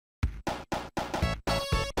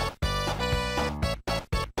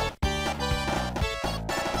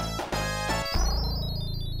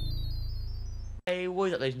what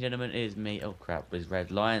is up, ladies and gentlemen? It is me. Oh crap, with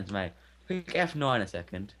red lions, mate. Click F9 a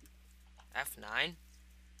second. F9?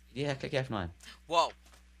 Yeah, click F9. Whoa.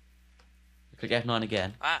 Click F9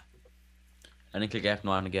 again, Ah. and then click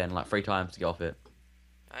F9 again, like 3 times to get off it.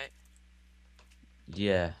 Alright.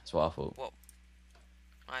 Yeah, that's what I thought. Whoa.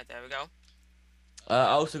 Alright, there we go.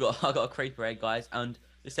 I also got I got a creeper egg, guys, and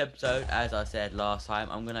this episode, as I said last time,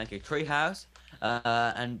 I'm gonna make a tree house,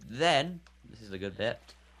 and then this is a good bit.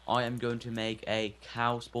 I am going to make a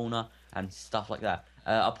cow spawner and stuff like that.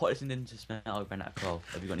 I'll put this into smell. I ran out of coal.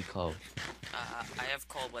 Have you got any coal? I have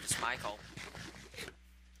coal, but it's my coal.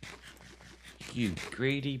 You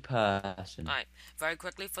greedy person. Alright. Very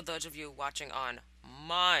quickly, for those of you watching on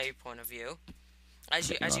my point of view, as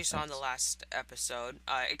you saw in the last episode,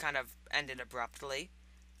 it kind of ended abruptly.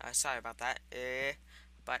 Sorry about that.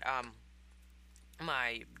 But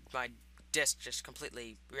my disc just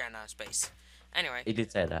completely ran out of space. Anyway. He did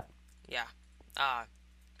say that. Yeah.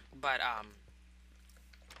 But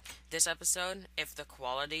this episode, if the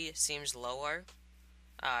quality seems lower,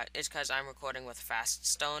 it's because I'm recording with Fast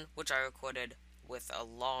Stone, which I recorded with a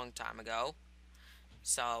long time ago.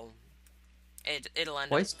 So it'll end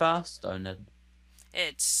up. What is Fast Stone then?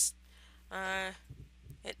 It's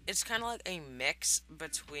it's kind of like a mix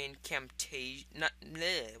between Camtasia.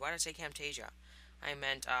 Why did I say Camtasia? I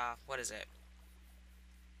meant what is it?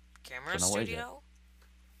 Camera Studio?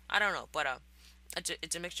 I don't know, but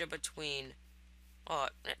it's a mixture between.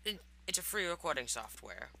 It's a free recording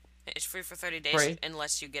software. It's free for 30 days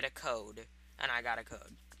unless you get a code, and I got a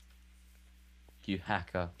code. You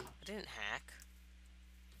hacker. I didn't hack.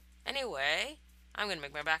 Anyway, I'm gonna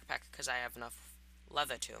make my backpack because I have enough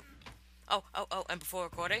leather to. Oh, and before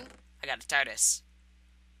recording, I got a TARDIS.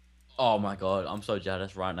 Oh my god, I'm so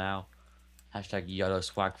jealous right now. Hashtag YOLO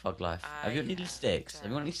swag thug life. Have you got any sticks?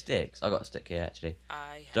 Have you got any sticks? I got a stick here actually.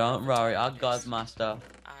 Don't worry, I got my stuff.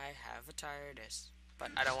 I have a TARDIS,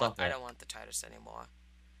 but I don't want the TARDIS anymore.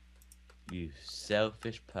 You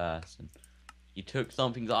selfish person. You took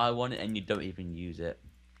something that I wanted and you don't even use it.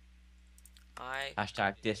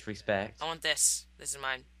 Hashtag disrespect. I want this. This is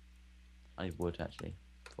mine. I need wood actually.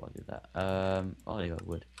 Before I do that. I'll leave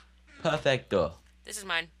wood. Perfecto. This is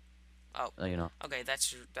mine. Oh. No, you're not. Okay,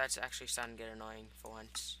 that's actually starting to get annoying for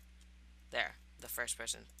once. There, the first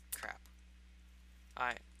person crap.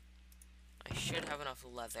 Alright. I should have enough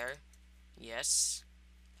leather. Yes.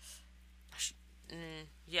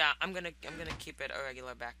 Yeah, I'm gonna keep it a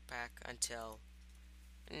regular backpack until.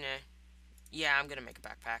 Yeah, I'm gonna make a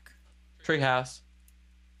backpack. Treehouse.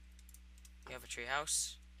 You have a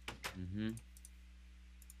treehouse? Mm-hmm.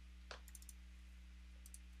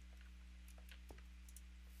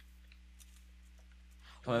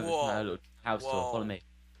 Come over to my little house door. Follow me.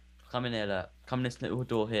 Come in here, look. Come in this little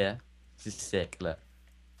door here. This is sick, look.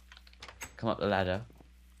 Come up the ladder.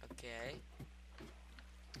 Okay.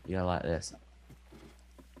 Yeah, like this.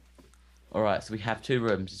 Alright, so we have 2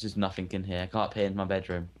 rooms. There's just nothing in here. I can't pay into my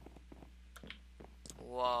bedroom.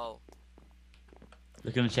 Whoa.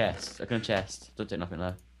 Look in the chest. Look in the chest. Don't take nothing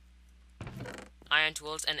though. Iron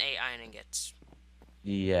tools and 8 iron ingots.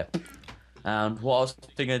 Yep. And what I was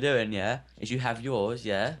thinking of doing, yeah, is you have yours,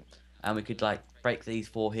 yeah, and we could like break these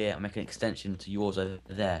 4 here and make an extension to yours over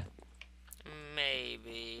there.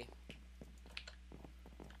 Maybe.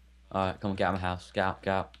 Alright, come on, get out of my house. Get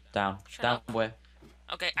out, down, Shut down up. where?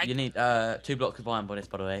 Okay, You need 2 blocks of iron by this,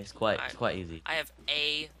 by the way. It's quite easy. I have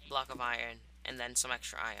a block of iron and then some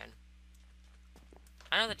extra iron.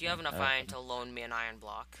 I know that you have enough iron to loan me an iron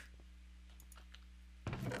block.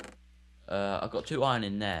 I've got 2 iron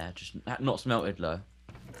in there, just not smelted though.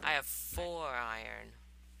 I have 4 iron.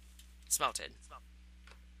 Smelted.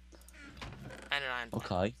 And an iron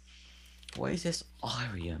block. Okay. What is this?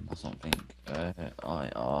 Iridium or something?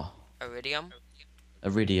 Iridium?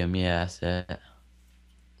 Iridium, yeah, that's it.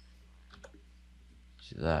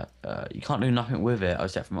 That you can't do nothing with it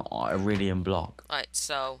except from an iridium block. Alright,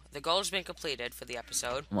 so the goal has been completed for the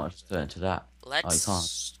episode. I might just turn to that.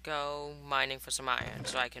 Let's go mining for some iron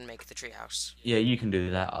so I can make the treehouse. Yeah, you can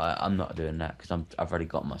do that. I'm not doing that because I've already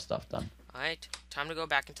got my stuff done. Alright, time to go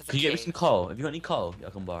back into the Can you cave. get me some coal? Have you got any coal I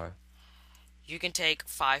can borrow? You can take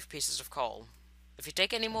 5 pieces of coal. If you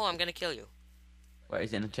take any more, I'm gonna kill you. Where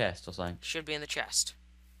is it in the chest or something? Should be in the chest.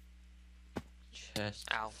 Chest.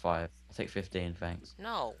 Ow. 5. I'll take 15, thanks.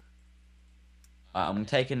 No. I'm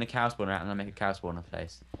taking the cow spawner out and I'll make a cow spawner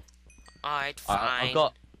place. Alright, fine. I've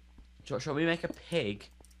got. Shall we make a pig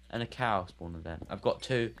and a cow spawner then? I've got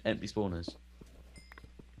 2 empty spawners.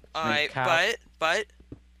 Alright, but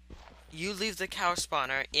you leave the cow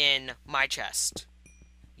spawner in my chest.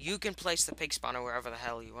 You can place the pig spawner wherever the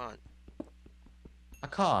hell you want. I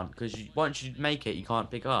can't because once you make it, you can't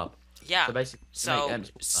pick up. Yeah. So basically, you make So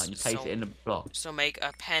and you place it in the block. so make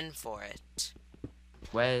a pen for it.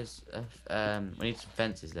 Where's we need some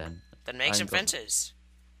fences then. Then make I some ain't got. fences.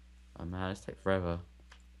 Oh man, this take forever.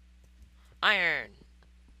 Iron.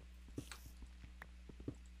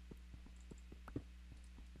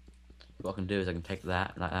 What I can do is I can take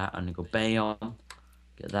that like that and then go bam,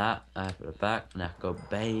 get that, put it back, and I can go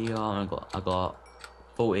bam. I got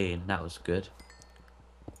 14. That was good.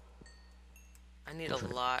 I need a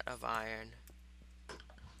lot of iron.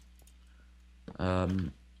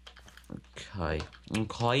 Okay,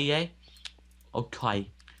 yeah,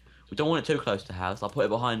 okay. We don't want it too close to the house. I'll put it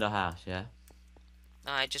behind our house. Yeah.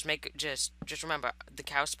 Just remember the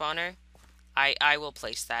cow spawner. I will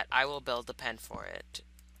place that. I will build the pen for it.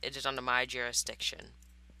 It is under my jurisdiction.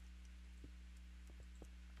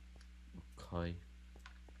 Okay.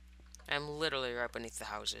 I'm literally right beneath the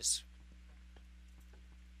houses.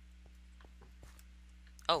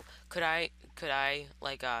 Oh, could I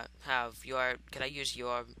like could I use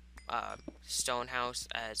your stone house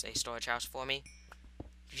as a storage house for me?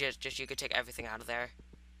 Just you could take everything out of there.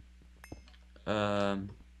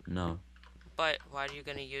 No. But why are you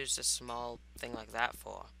gonna use a small thing like that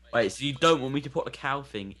for? Wait, so you don't want me to put the cow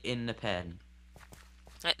thing in the pen?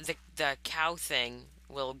 The cow thing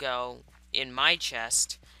will go in my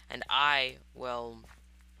chest, and I will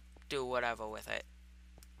do whatever with it.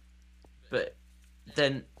 But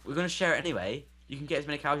then we're gonna share it anyway. You can get as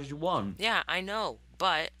many cows as you want. Yeah, I know,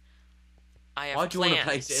 but I have Why do you plans. want to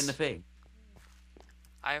place it in the thing?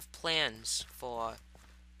 I have plans for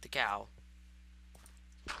the cow.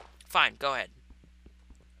 Fine, go ahead.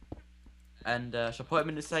 And shall I put them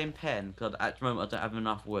in the same pen? Because at the moment I don't have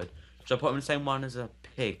enough wood. Shall I put them in the same one as a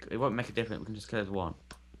pig? It won't make a difference. We can just kill it as one.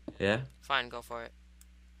 Yeah. Fine, go for it.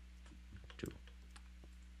 Two.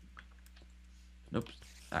 Nope.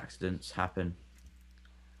 Accidents happen.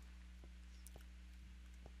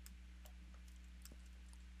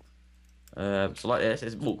 So like this,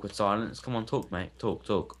 it's awkward silence. Come on, talk, mate. Talk.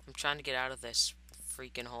 I'm trying to get out of this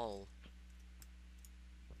freaking hole.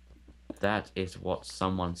 That is what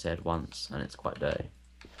someone said once, and it's quite dirty.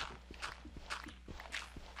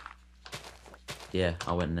 Yeah,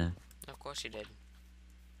 I went there. Of course you did.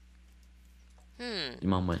 Your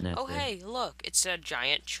mum went there. Oh, too. hey, look, it's a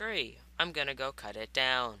giant tree. I'm gonna go cut it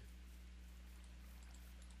down.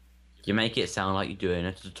 You make it sound like you're doing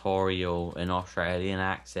a tutorial in Australian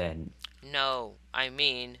accent. No, I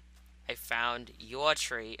mean, I found your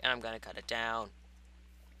tree and I'm gonna cut it down.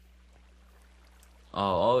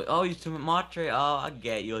 Oh, you took my tree. Oh, I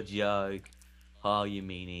get your joke. Oh, you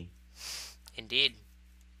meanie. Indeed.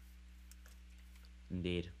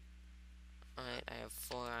 Indeed. Alright, I have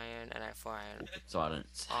 4 iron and I have 4 iron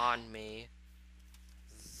Silence. on me.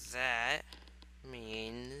 That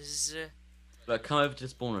means... Look, come over to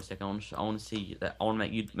the spawner a second. I want to see that. I want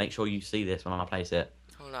to make sure you see this when I place it.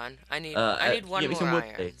 Hold on, I need one give me more some wood,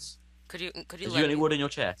 iron. please. Could you Have let you got any me... wood in your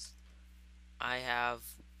chest? I have...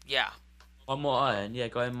 Yeah. One more iron. Yeah,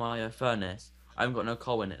 go in my furnace. I haven't got no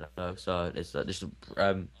coal in it though, so there's just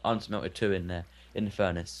unsmelted 2 in there in the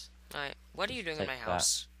furnace. Alright, what are you doing in my Take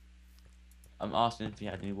house? I'm asking if you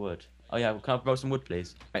had any wood. Oh yeah, well, can I borrow some wood,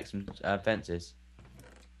 please? Make some fences.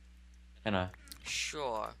 Can I?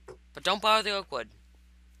 Sure. But don't borrow the oak wood.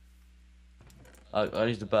 Oh, I'll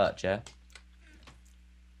use the birch, yeah?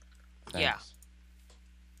 Yeah. Thanks.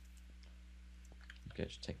 Okay,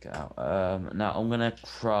 just take it out. Now I'm gonna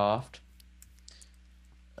craft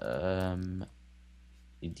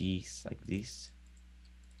these like this.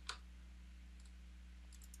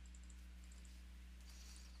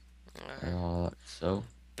 So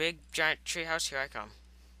Big giant treehouse, here I come.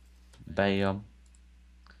 bam. Right,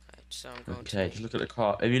 so I'm going Okay, to... just look at the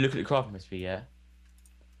craft. If you look at the crafting recipe, yeah.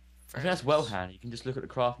 I think that's well handy. You can just look at the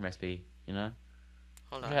crafting recipe, you know.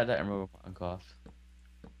 Hold I on. had that in Royal Minecraft.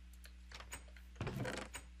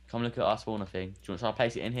 Come look at our spawner thing. Do you want to try to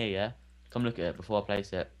place it in here, yeah? Come look at it before I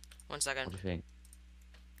place it. 1 second. What do you think?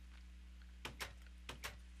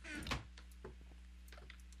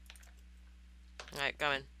 Alright,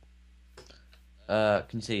 coming. Can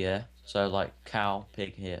you see, yeah? So, like, cow,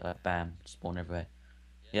 pig here, like, bam, spawn everywhere.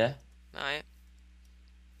 Yeah? Alright.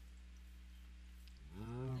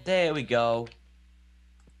 There we go.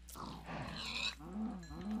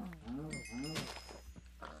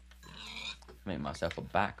 Make myself a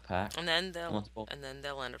backpack. And then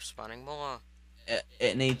they'll end up spawning more.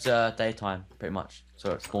 It needs daytime, pretty much,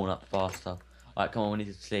 so it spawn up faster. Alright, come on, we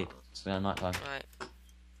need to sleep. It's night time. Right.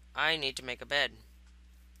 I need to make a bed.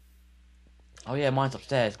 Oh yeah, mine's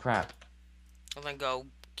upstairs, crap. Well then go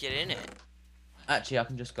get in it. Actually, I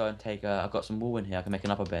can just go and take. I've got some wool in here. I can make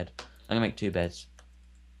another bed. I'm gonna make 2 beds.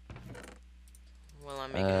 Well,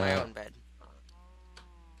 I'm making my own bed.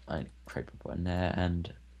 I create put in there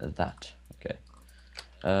and that. Okay.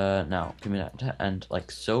 Now give me that and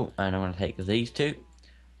like so, and I'm gonna take these 2,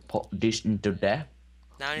 put this into there.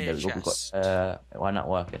 Now I need There a we go. We've got. chest. Why not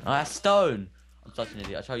working? Oh, that's stone. I'm such an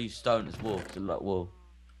idiot. I try to use stone as wool. 'Cause I like wool.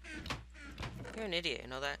 You're an idiot, you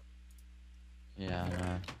know that? Yeah, I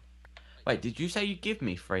know. Wait, did you say you give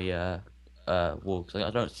me 3 wool? 'Cause I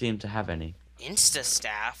don't seem to have any. Insta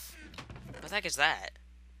staff? What the heck is that?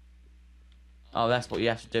 Oh, that's what you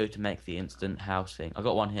have to do to make the instant house thing. I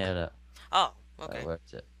got one here that. Oh, okay. Where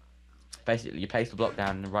is it? Basically, you place the block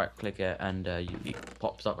down and right click it, and it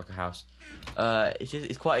pops up like a house.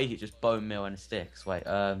 It's quite easy. It's just bone meal and sticks. Wait,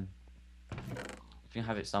 if you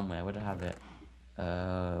have it somewhere, where do I have it?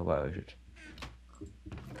 Where is it?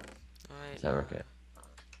 Alright. Is that okay?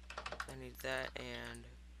 I need that and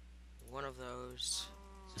one of those.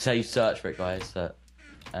 So you search for it, guys,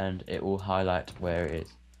 and it will highlight where it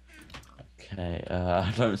is. Okay,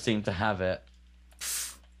 I don't seem to have it.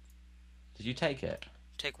 Did you take it?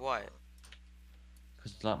 Take what?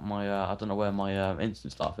 Because like I don't know where my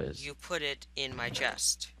instant stuff is. You put it in my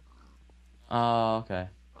chest. Oh, okay.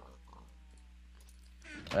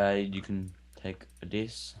 You can take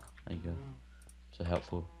this. There you go. So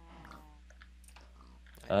helpful.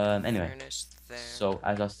 Anyway. Furnace there, So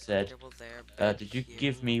as I said, table there, did you here.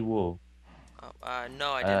 give me wool? Oh,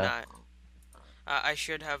 no, I did not. I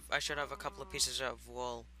should have a couple of pieces of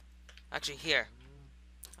wool. Actually, here.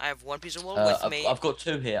 I have 1 piece of wool with me. I've got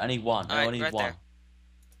 2 here. I need 1. I only need right 1.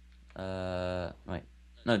 Wait.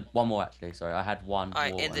 No, 1 more actually. Sorry, I had 1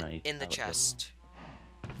 wool. In the chest.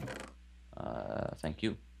 Thank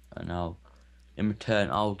you. And now, in return,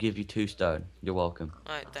 I'll give you 2 stone. You're welcome.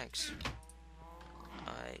 Alright, thanks.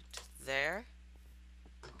 Alright, there.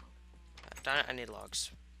 Darn it, I need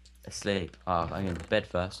logs. Asleep. Oh, I'm in bed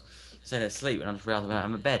first. I said asleep, and I just realised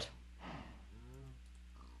I'm in bed.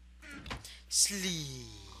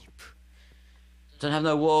 Sleep. Don't have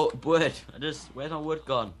no wood. Where's my wood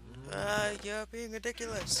gone? You're being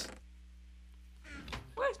ridiculous.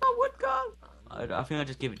 Where's my wood gone? I think I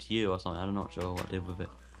just give it to you or something. I'm not sure what I did with it.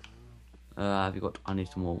 Have you got? I need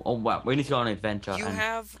some more. Oh wow, we need to go on an adventure. You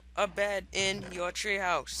have a bed in your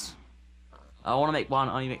treehouse. I want to make 1.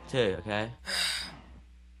 I only make 2. Okay.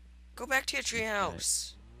 Go back to your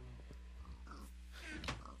treehouse.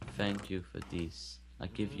 Thank you for this. I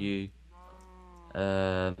give you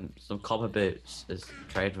some copper boots as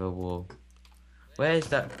trade for a wool. Where's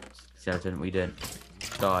that skeleton we didn't?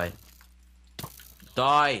 Die.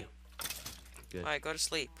 Die! Good. Alright, go to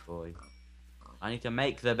sleep. Boy. I need to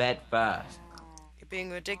make the bed first. You're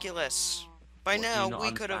being ridiculous. By What, do you now, not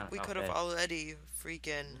we could understand have about bed? already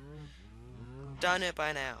freaking done it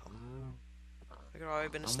by now. We could have already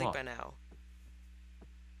been asleep what? by now.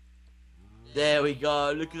 There we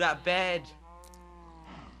go. Look at that bed.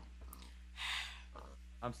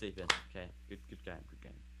 I'm sleeping. Okay. Good game. Good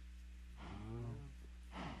game.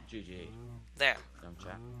 GG. There. Dumb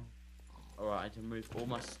chat. Alright, I need to move all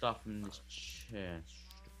my stuff from this chest.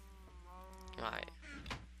 Alright.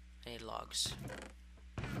 I need logs.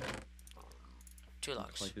 2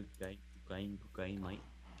 logs. Quite good game, mate.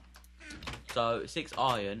 So 6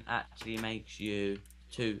 iron actually makes you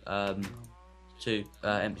 2 empty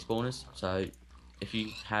spawners. So if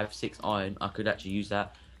you have 6 iron, I could actually use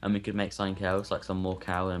that, and we could make something else, like some more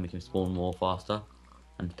cow, and we can spawn more faster,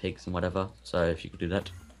 and pigs and whatever. So if you could do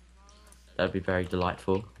that, that'd be very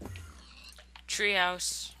delightful.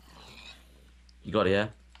 Treehouse. You got it, yeah?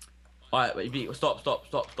 Alright, wait, stop.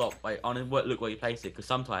 Wait, look where you place it, because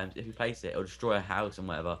sometimes if you place it, it'll destroy a house and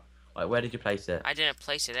whatever. Like, where did you place it? I didn't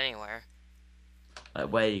place it anywhere.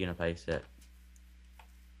 Like, where are you gonna place it?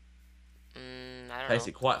 I don't Place know.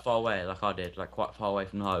 it quite far away, like I did, like quite far away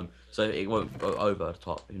from home, so it won't go over the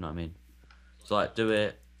top. You know what I mean? So like, do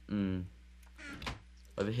it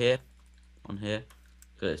over here, on here,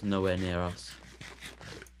 because it's nowhere near us.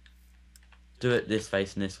 Do it this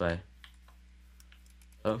facing this way.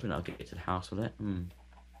 I don't think I'll get to the house with it.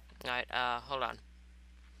 Alright, hold on.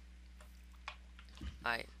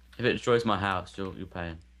 Alright, If it destroys my house, you're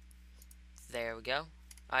paying. there we go.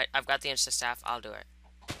 Alright, I've got the insta staff. I'll do it.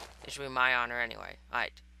 It should be my honor anyway.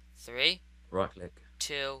 Alright, 3, Right click.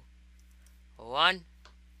 2, 1.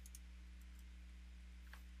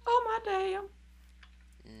 Oh my damn.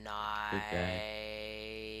 Nice.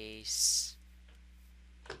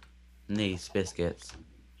 These biscuits.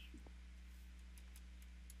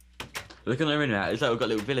 Look at the room now. It's like we've got a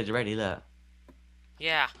little village already. Look.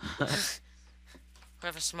 Yeah. We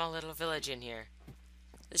have a small little village in here.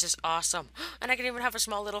 This is awesome. And I can even have a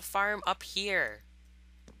small little farm up here.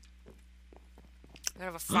 I'm gonna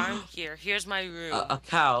have a farm here. Here's my room. A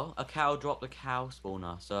cow dropped the cow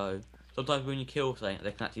spawner. So sometimes when you kill something,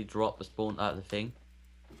 they can actually drop the spawn the thing.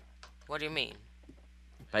 What do you mean?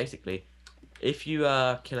 Basically, if you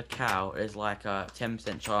kill a cow, there's like a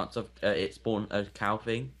 10% chance of it spawn a cow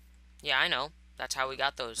thing. Yeah, I know. That's how we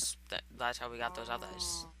got those. That's how we got those other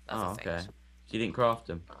Oh, okay. things. So you didn't craft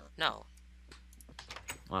them. No.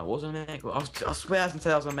 Right, what was I gonna make? I swear I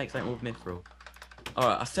said I was gonna make something with mithril.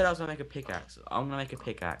 Alright, I said I was gonna make a pickaxe. I'm gonna make a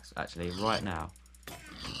pickaxe actually right now.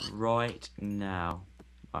 Right now.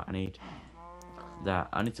 Right, I need that.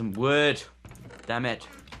 I need some wood. Damn it.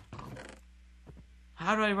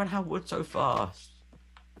 How do I run out of wood so fast?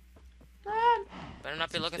 Man. Better not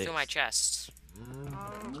be Some looking through my sticks. chests.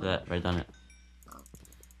 So that, already done it.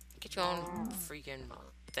 Get your own freaking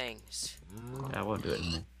things. Yeah, I won't do it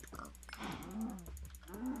anymore.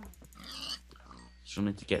 Still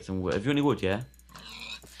need to get some wood. Have you any wood, yeah?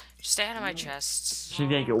 Just stay out of my chests. Just need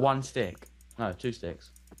to get one stick. No, 2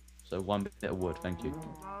 sticks. So 1 bit of wood, thank you.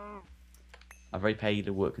 I've already paid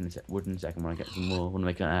the wood in a second when I get some more. I want to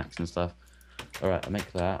make an axe and stuff. Alright, I'll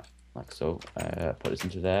make that. Like so. Put this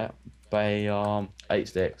into there. Bam. 8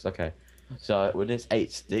 sticks. Okay. So with this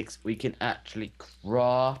 8 sticks, we can actually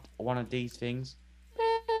craft one of these things.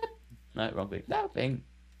 No, wrong thing. That thing.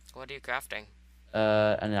 What are you crafting?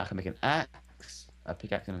 And then I can make an axe, a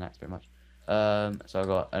pickaxe and an axe, pretty much. So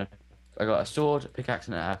I got a sword, a pickaxe,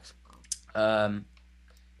 and an axe.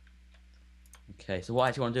 Okay. So what I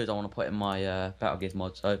actually want to do is I want to put in my Battle Gears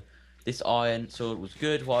mod. So this iron sword was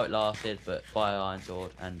good while it lasted, but fire iron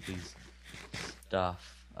sword and these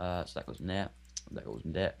stuff. So that goes in there, that goes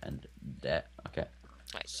in there, and there. Okay.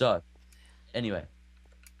 Right. So anyway,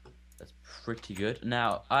 that's pretty good.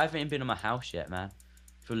 Now I haven't even been in my house yet, man.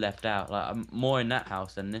 I feel left out. Like I'm more in that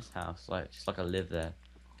house than this house. Like just like I live there.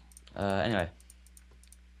 Anyway.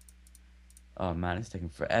 Oh man, it's taking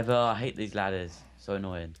forever. I hate these ladders. So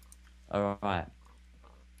annoying. Alright.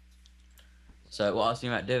 So what I was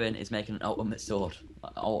thinking about doing is making an ultimate sword,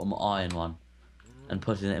 like an ultimate iron one, and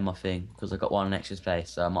putting it in my thing because I got one in extra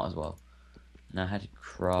space, so I might as well. Now how to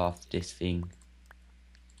craft this thing?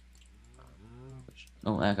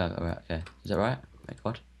 Oh, okay, right, okay. Is that right? Wait,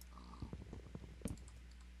 what?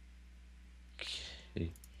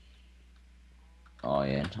 Okay.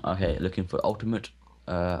 Iron. Okay, looking for ultimate.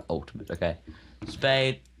 Ultimate. Okay.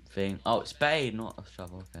 Spade thing. Oh, spade, not a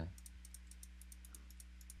shovel. Okay.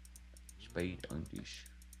 Spade English.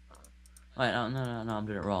 Wait, no, I'm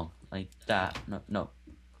doing it wrong. Like that. No.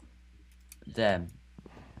 Them.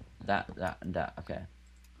 That, and that. Okay.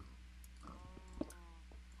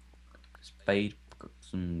 Spade.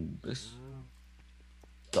 This.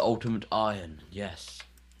 The ultimate iron. Yes.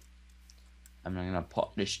 And I'm gonna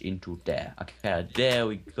pop this into there. Okay, there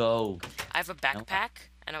we go. I have a backpack,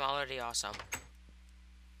 and I'm already awesome.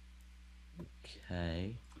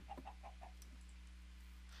 Okay.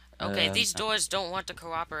 Okay, these doors don't want to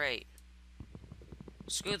cooperate.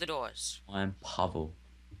 Screw the doors. I'm Pavel.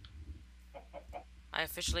 I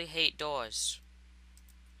officially hate doors.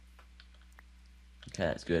 Okay,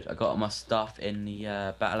 that's good. I got all my stuff in the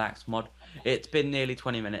Battle Axe mod. It's been nearly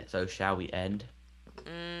 20 minutes, so shall we end?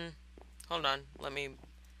 Hold on. Let me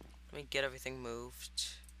get everything moved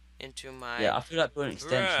into my Yeah, I feel like building an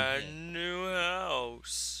extension. brand new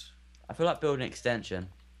house. I feel like building an extension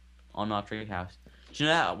on our treehouse. Do you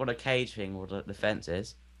know that, what a cage thing, what the fence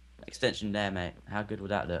is? Extension there, mate. How good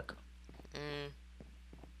would that look?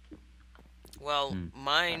 Well,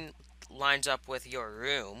 mine lines up with your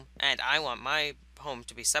room, and I want my home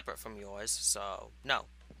to be separate from yours, so no.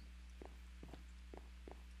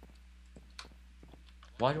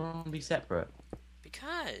 Why do you want to be separate?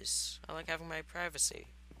 Because I like having my privacy.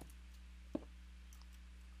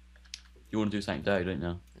 You want to do something dirty, don't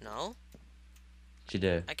you? No? You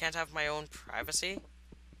do. I can't have my own privacy?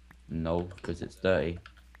 No, because it's dirty.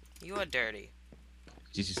 You are dirty.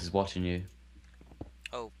 Jesus is watching you.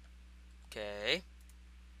 Okay.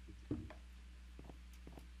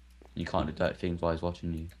 You can't do dirty things while he's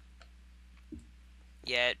watching you.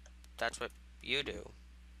 Yet, that's what you do.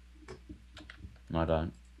 No, I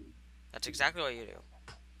don't. That's exactly what you do.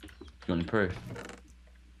 You want any proof?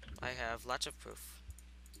 I have lots of proof.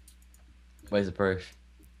 Where's the proof?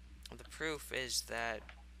 The proof is that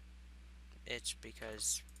it's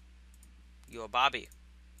because you're Bobby.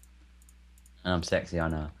 And I'm sexy, I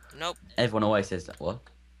know. Nope. Everyone always says that. What?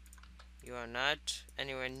 You are not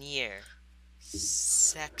anywhere near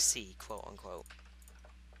sexy, quote unquote.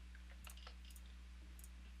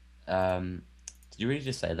 Did you really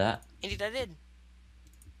just say that? Indeed, I did.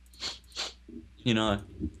 You know.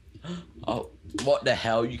 Oh, what the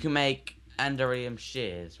hell? You can make andarium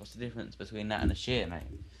shears. What's the difference between that and a shear, mate?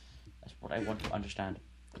 That's what I want to understand.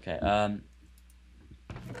 Okay.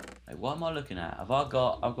 Wait, what am I looking at? I've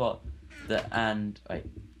got the wait.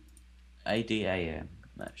 ADAM.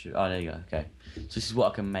 Oh, there you go. Okay. So this is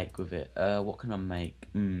what I can make with it. What can I make?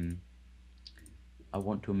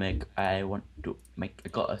 I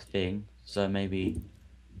got a thing. So maybe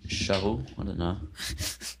shovel. I don't know.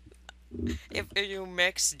 If you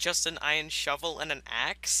mix just an iron shovel and an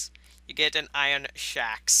axe, you get an iron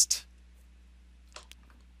shaxt.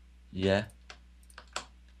 Yeah.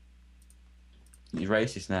 You're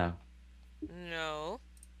racist now. No.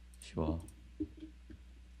 Sure.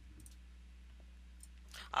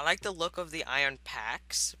 I like the look of the iron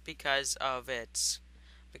packs because of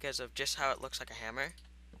just how it looks like a hammer.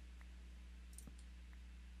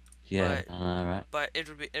 Yeah, I know, right? But it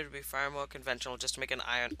would be far more conventional just to make an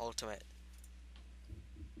iron ultimate.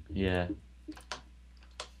 Yeah.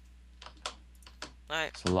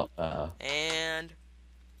 Alright. It's a lot better. And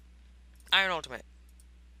iron ultimate.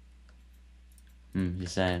 You're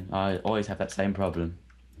saying I always have that same problem.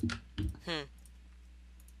 Hmm.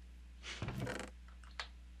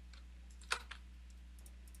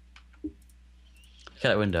 Look at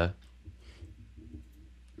that window.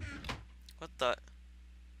 What the?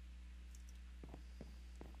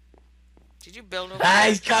 Did you build over Ah, there?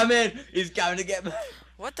 he's coming! He's coming to get me!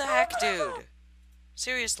 What the heck, dude?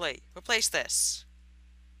 Seriously, replace this.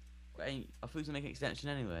 Wait, I thought he was gonna make an extension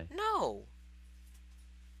anyway. No.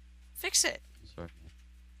 Fix it. Sorry.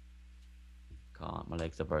 Can't, my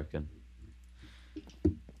legs are broken.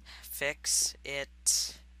 Fix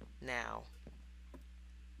it now.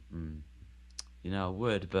 You know, I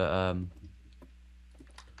would, but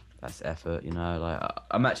that's effort, you know, like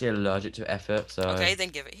I'm actually allergic to effort, so Okay, then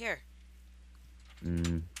give it here.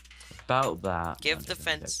 About that. Give the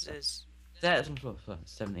fences. That's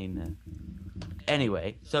 17 there.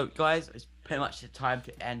 Anyway, so guys, it's pretty much the time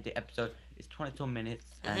to end the episode. It's 22 minutes,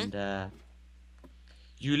 and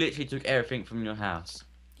you literally took everything from your house.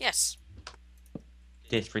 Yes.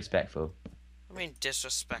 Disrespectful. I mean,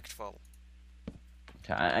 disrespectful.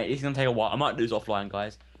 Okay, it's gonna take a while. I might do this offline,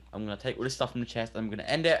 guys. I'm gonna take all this stuff from the chest. I'm gonna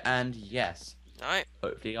end it, and yes. Alright.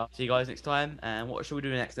 Hopefully, I'll see you guys next time. And what should we do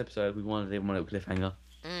next episode? We want to do one little cliffhanger.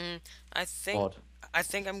 I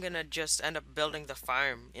think I'm gonna just end up building the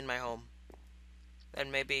farm in my home.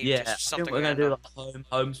 And maybe Yeah, just I something think we're gonna random. do like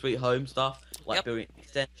home sweet home stuff, like Yep. building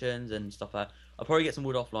extensions and stuff like that. I'll probably get some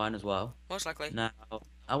wood offline as well. Most likely. Now,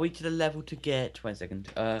 are we to the level to get? Wait a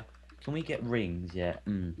second. Can we get rings yet?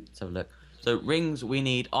 Let's have a look. So rings, we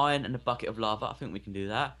need iron and a bucket of lava. I think we can do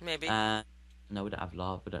that. Maybe. No, we don't have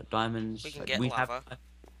lava. We don't have diamonds. We can get lava.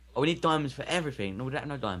 Oh, we need diamonds for everything. No, we don't have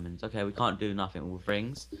no diamonds. Okay, we can't do nothing with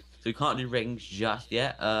rings. So we can't do rings just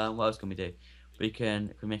yet. What else can we do?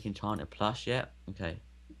 Can we make enchanted plush yet? Okay.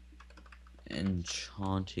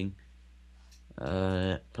 Enchanting.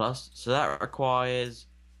 Plus. So that requires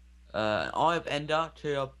an eye of ender,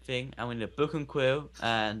 2 thing, and we need a book and quill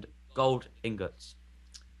and gold ingots.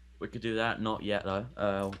 We could do that. Not yet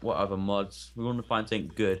though. What other mods? We want to find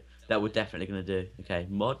something good that we're definitely gonna do. Okay,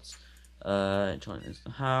 mods. Enchanting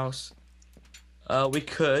instant house. We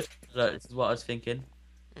could. Look, this is what I was thinking.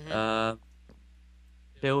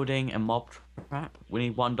 Building a mob trap. We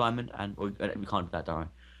need 1 diamond, and we can't do that, don't we?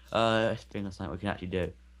 I think that's something we can actually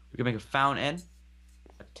do. We can make a fountain,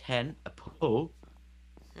 a tent, a pool.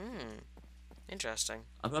 Interesting.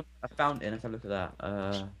 I've got a fountain. Let's have a look at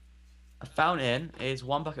that. A fountain is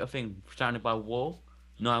 1 bucket of thing surrounded by wall,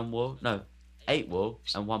 8 wool,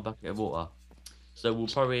 and 1 bucket of water. So we'll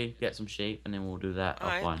probably get some sheep, and then we'll do that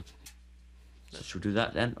offline. So should we do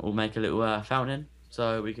that then? We'll make a little fountain,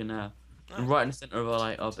 so we can right in the center of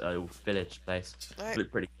our little village place.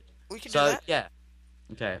 Look pretty good. We can do that. Yeah.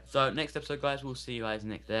 Okay. So next episode, guys, we'll see you guys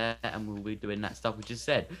next there, and we'll be doing that stuff we just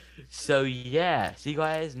said. So yeah, see you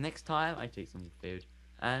guys next time. I take some food,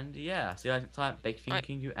 and yeah, see you guys next time. Big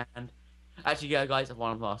thanking you and. Actually, yeah, guys, that's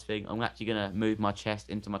one last thing. I'm actually gonna move my chest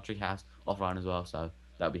into my treehouse offline as well, so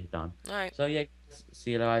that'll be done. Alright. So yeah,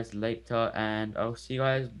 see you guys later, and I'll see you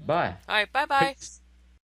guys. Bye. Alright, bye bye. Peace.